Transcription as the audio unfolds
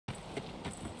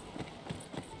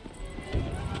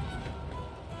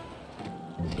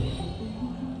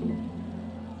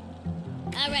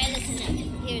Alright, listen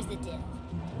up. Here's the deal.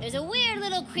 There's a weird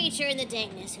little creature in the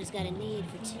Dankness who's got a need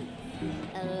for teeth.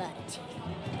 A lot of teeth.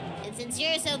 And since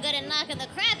you're so good at knocking the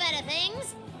crap out of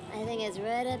things, I think it's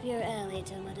right up your alley,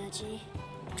 Tomodachi.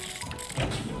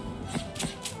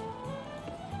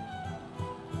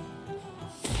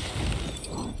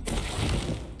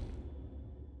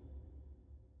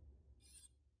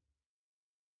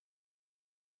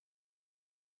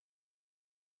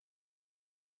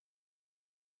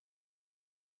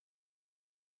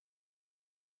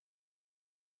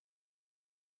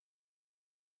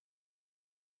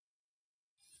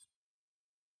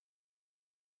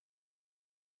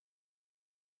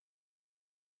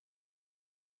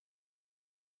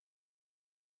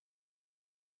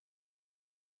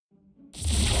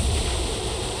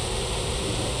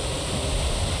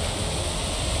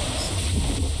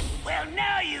 Well,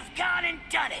 now you've gone and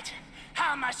done it.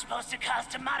 How am I supposed to cause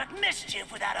demonic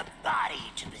mischief without a body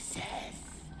to possess?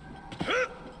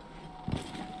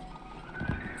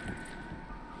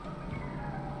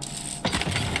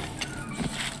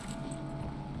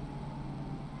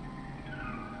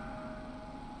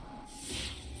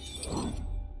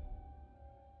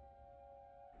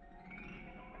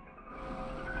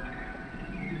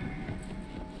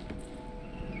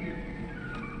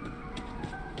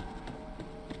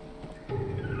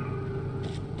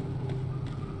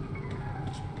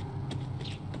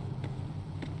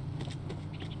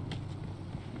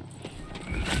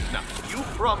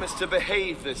 Promise to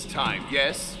behave this time,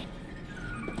 yes?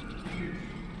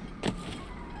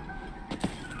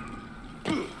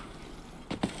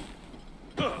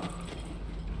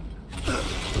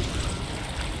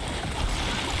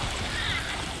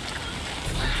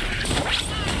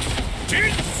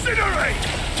 Incinerate!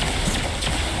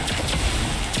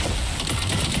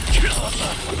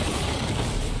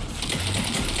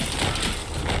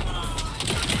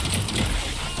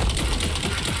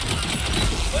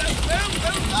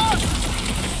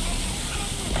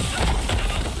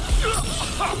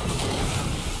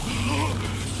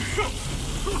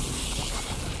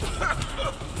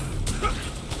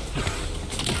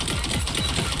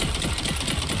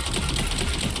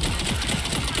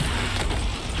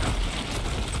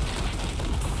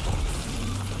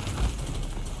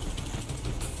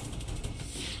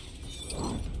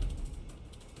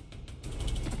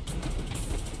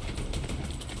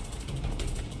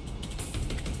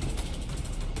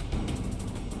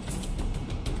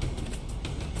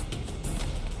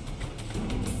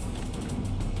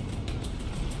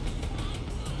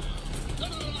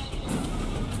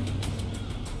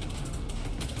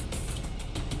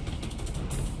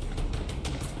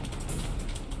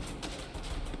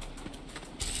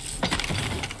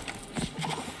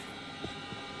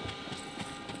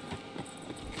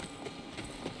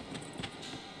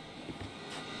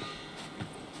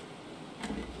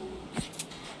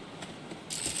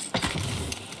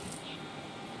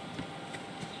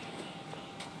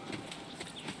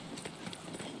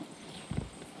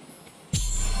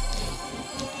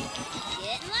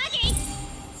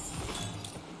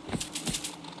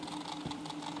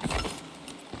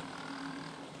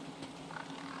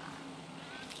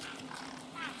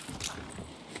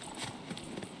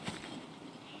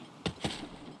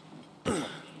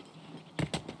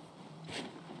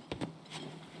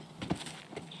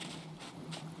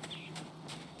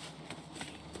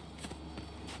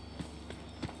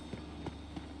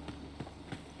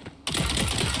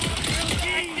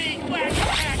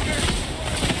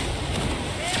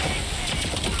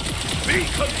 Be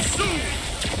consumed!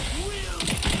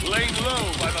 Laid low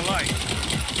by the light.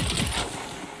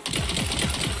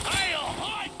 I'll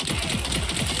haunt you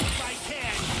if I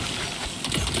can.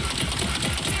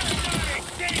 You're not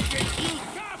extinct, you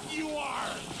tough you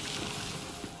are!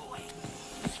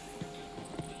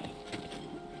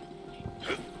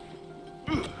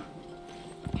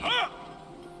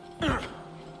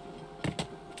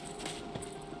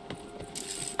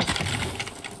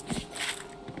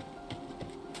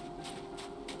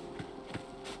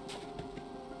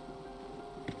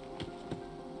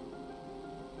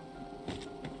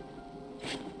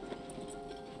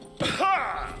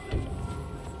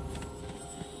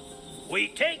 We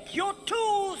take your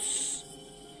tools!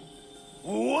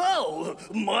 Whoa!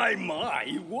 My,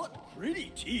 what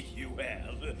pretty teeth you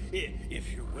have.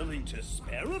 If you're willing to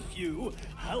spare a few,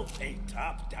 I'll pay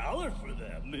top dollar for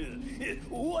them.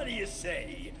 What do you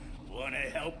say? Want to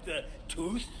help the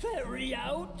tooth fairy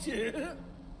out?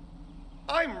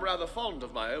 I'm rather fond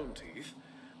of my own teeth.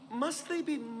 Must they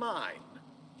be mine?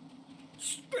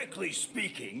 Strictly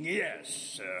speaking,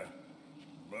 yes.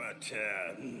 But,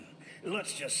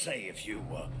 let's just say if you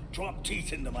drop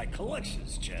teeth into my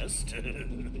collections chest,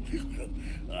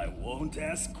 I won't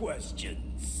ask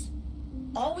questions.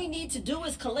 All we need to do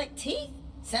is collect teeth?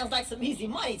 Sounds like some easy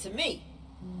money to me.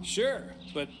 Sure,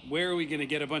 but where are we gonna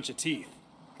get a bunch of teeth?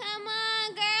 Come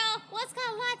on, girl. What's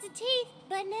got lots of teeth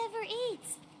but never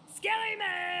eats?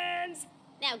 Skellymans!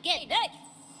 Now get it.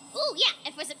 Ooh, yeah,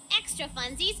 and for some extra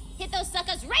funsies, hit those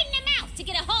suckers right in the mouth to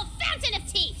get a whole fountain of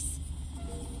teeth.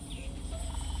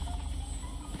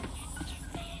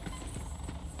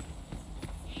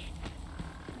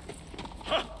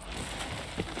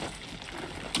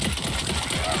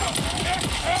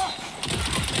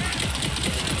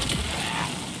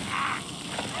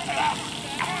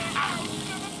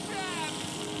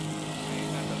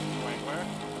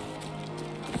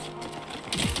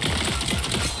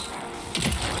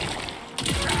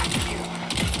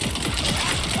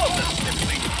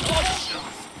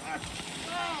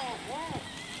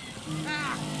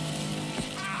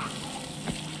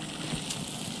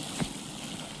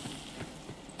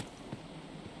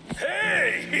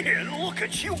 Hey, look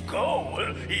at you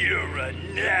go. You're a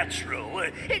natural.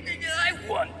 I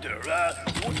wonder,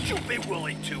 would you be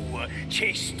willing to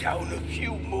chase down a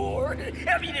few more?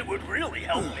 I mean, it would really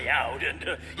help me out.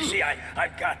 And you see,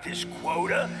 I've got this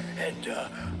quota, and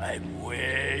I'm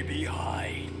way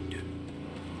behind.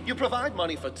 You provide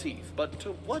money for teeth, but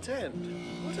to what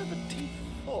end? What are the teeth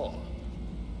for?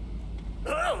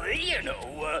 Oh, you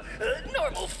know,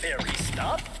 normal fairy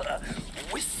stuff.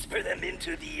 Whisper them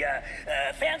into the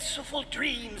fanciful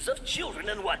dreams of children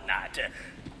and whatnot.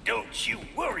 Don't you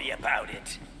worry about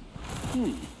it.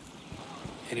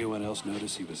 Anyone else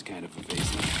notice he was kind of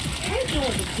evasive? We're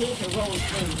doing the good heroic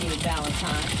thing here,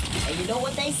 Valentine. And you know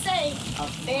what they say? A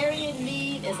fairy in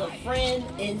need is a friend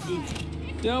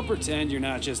indeed. Don't pretend you're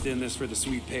not just in this for the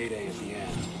sweet payday at the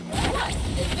end. What?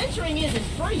 Adventuring isn't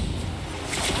free.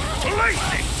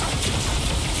 Lightning!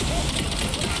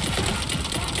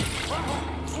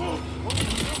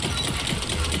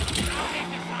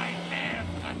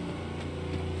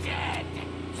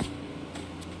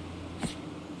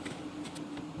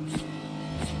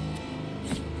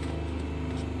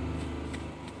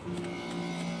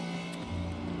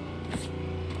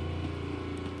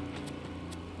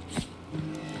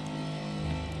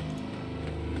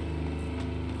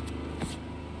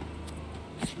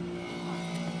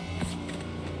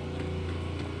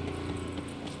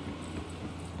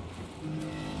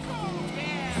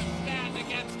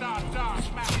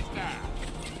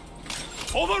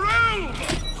 For the realm!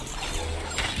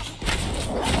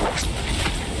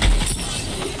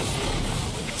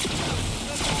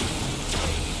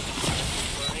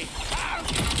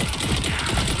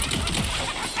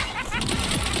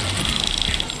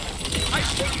 I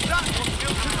think that will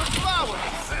filter the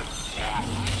flowers!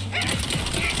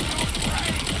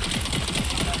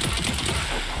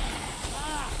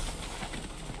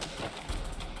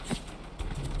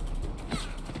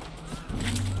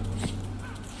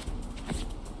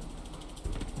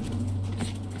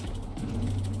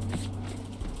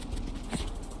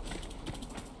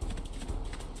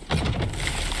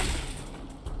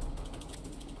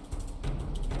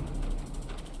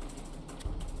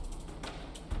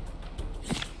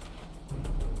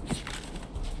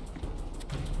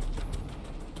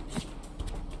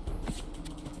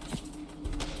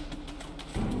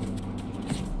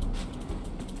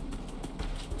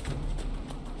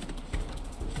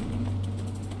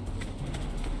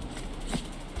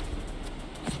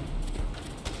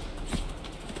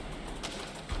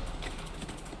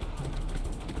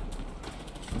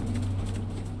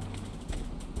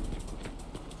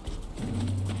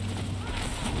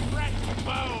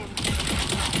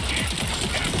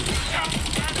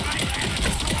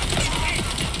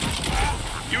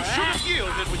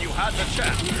 When you had the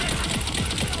chance.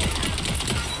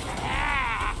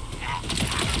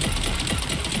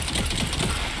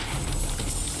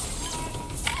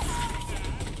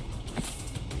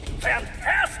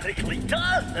 Fantastically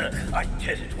done! I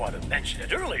didn't want to mention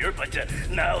it earlier, but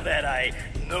now that I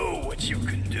know what you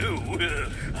can do,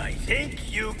 I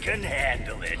think you can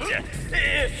handle it.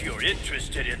 If you're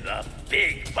interested in the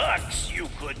big bucks, you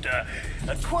could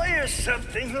acquire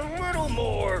something a little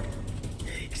more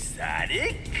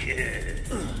exotic?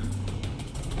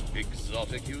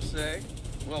 Exotic, you say?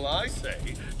 Well, I say,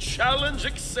 challenge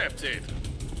accepted.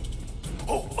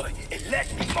 Oh,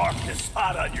 let me mark the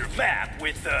spot on your map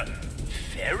with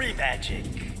fairy magic.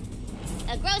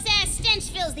 A gross-ass stench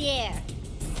fills the air.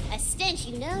 A stench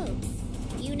you know.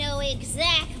 You know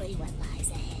exactly what lies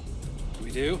ahead.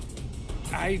 We do?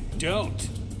 I don't.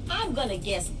 I'm gonna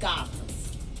guess goblins.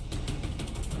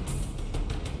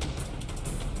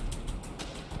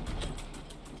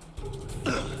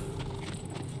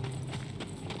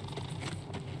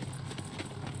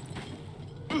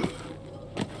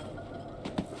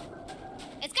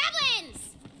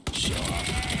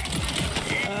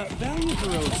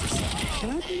 gross aside, can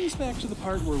I bring us back to the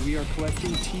part where we are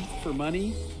collecting teeth for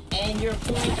money? And your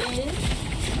point is?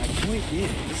 My point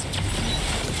is,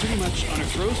 we're pretty much on a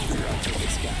grocery run for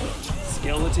this guy.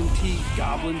 Skeleton teeth,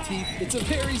 goblin teeth. It's a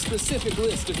very specific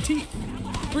list of teeth.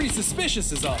 Pretty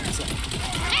suspicious is all I'm saying.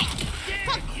 Hey! It's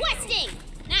called questing,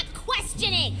 not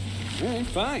questioning. All right,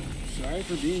 fine. Sorry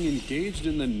for being engaged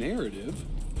in the narrative.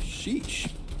 Sheesh.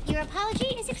 Your apology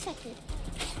is accepted.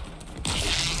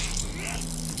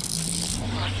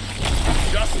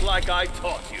 Just like I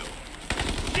taught you.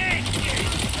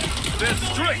 There's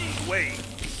strict ways.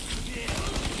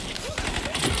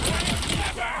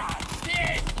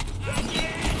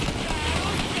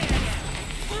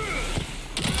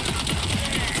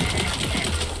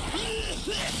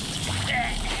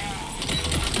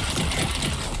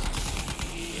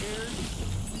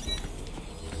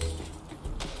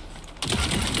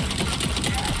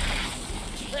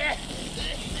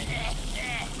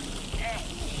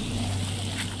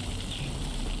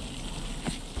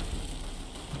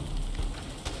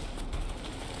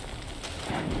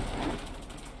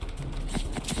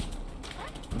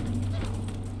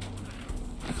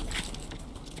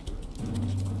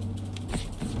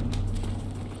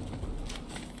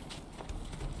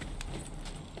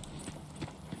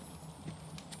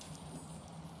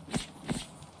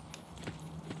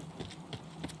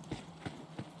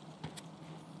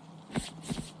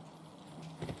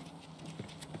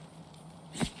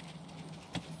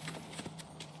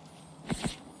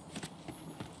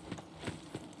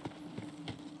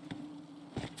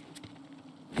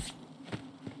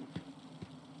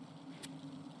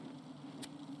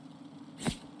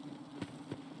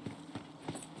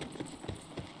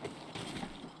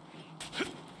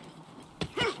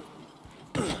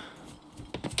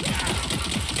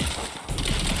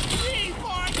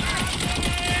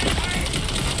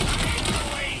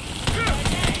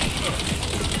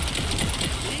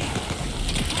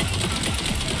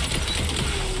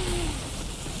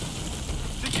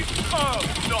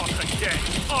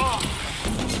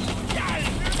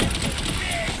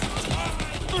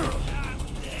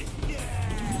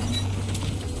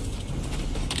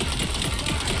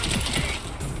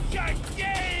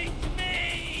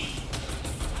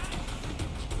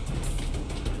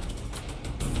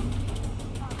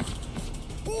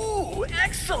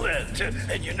 Excellent!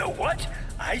 And you know what?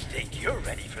 I think you're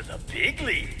ready for the big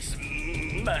leagues.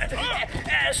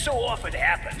 As so often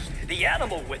happens, the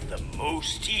animal with the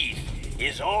most teeth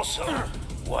is also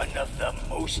one of the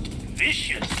most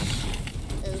vicious.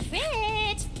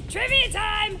 Fred! Trivia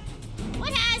time!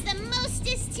 What has the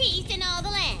mostest teeth in all the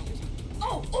land?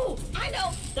 Oh, I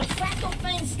know. The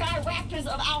Crackle-Fang Sky Raptors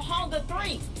of Alhonga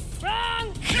 3.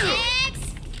 Wrong!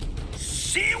 Next!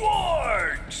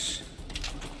 Seawargs!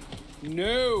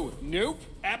 No, nope,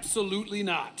 absolutely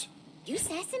not. You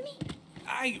Sesame?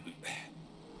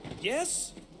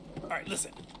 Yes? All right,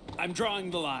 listen. I'm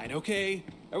drawing the line, okay?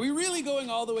 Are we really going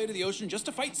all the way to the ocean just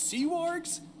to fight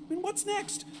seawargs? I mean, what's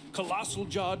next?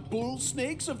 Colossal-jawed bull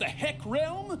snakes of the Heck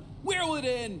realm? Where will it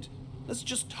end? Let's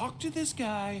just talk to this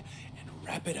guy and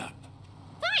wrap it up.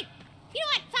 Fine! You know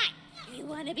what? Fine! You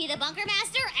want to be the bunker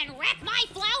master and wreck my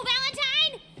Flow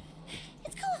Valentine?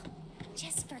 It's cool.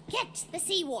 Just forget the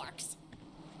seawargs.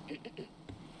 The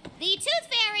Tooth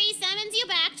Fairy summons you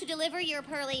back to deliver your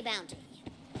pearly bounty.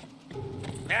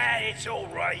 It's all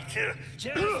right.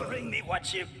 Just bring me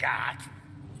what you've got.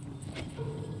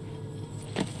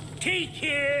 Teeth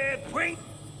here, bring...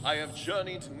 I have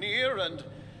journeyed near and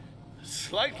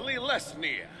slightly less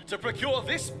near to procure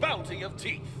this bounty of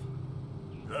teeth.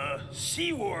 The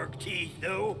seawarg teeth,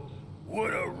 though,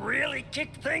 would have really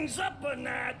kicked things up a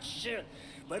notch.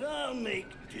 But I'll make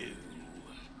do.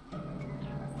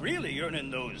 Really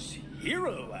earning those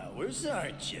hero hours,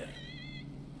 aren't you?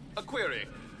 A query.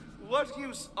 What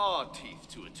use are teeth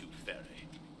to a tooth fairy?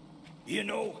 You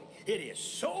know, it is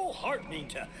so heartening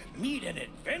to meet an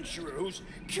adventurer who's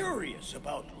curious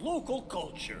about local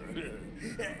culture.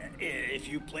 If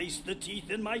you place the teeth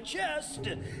in my chest,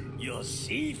 you'll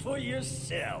see for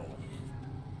yourself.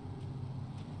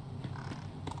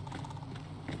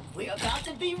 We're about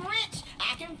to be rich.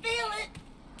 I can feel it.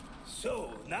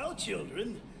 So, now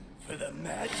children, for the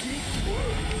magic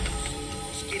words.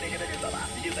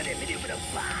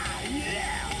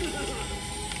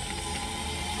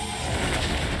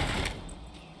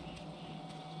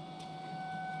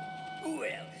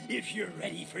 Well, if you're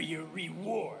ready for your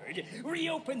reward,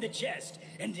 reopen the chest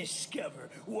and discover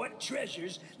what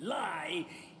treasures lie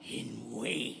in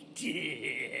wait.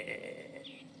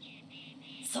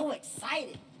 So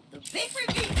excited. The big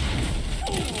reveal.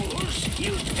 Fools!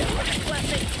 You look at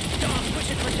blessing! Dog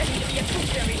wishing pretending to be a tooth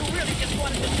fairy who really just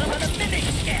wanted to summon a mini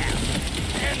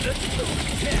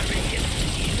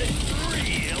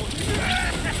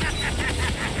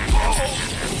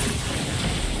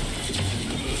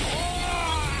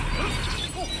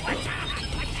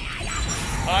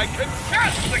I can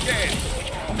cast again!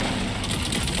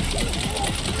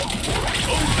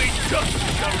 Only dust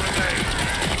shall remain.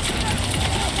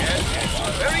 Yes,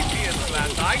 a very fierce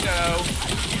land, I know.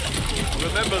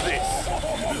 Remember this.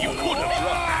 You could have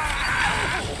run.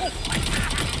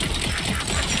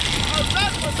 Oh,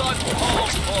 that was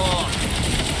uncalled for.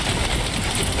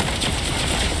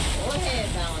 Go ahead,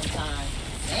 Valentine.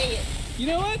 Say it. You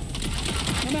know what?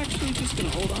 I'm actually just gonna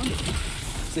hold on to it.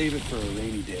 Save it for a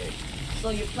rainy day. So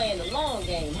you're playing the long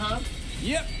game, huh?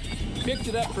 Yep. Picked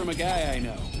it up from a guy I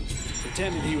know.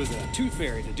 Pretended he was a tooth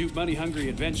fairy to dupe money-hungry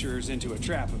adventurers into a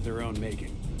trap of their own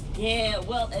making. Yeah,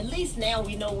 well, at least now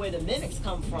we know where the mimics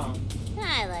come from.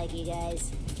 I like you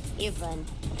guys. You're fun.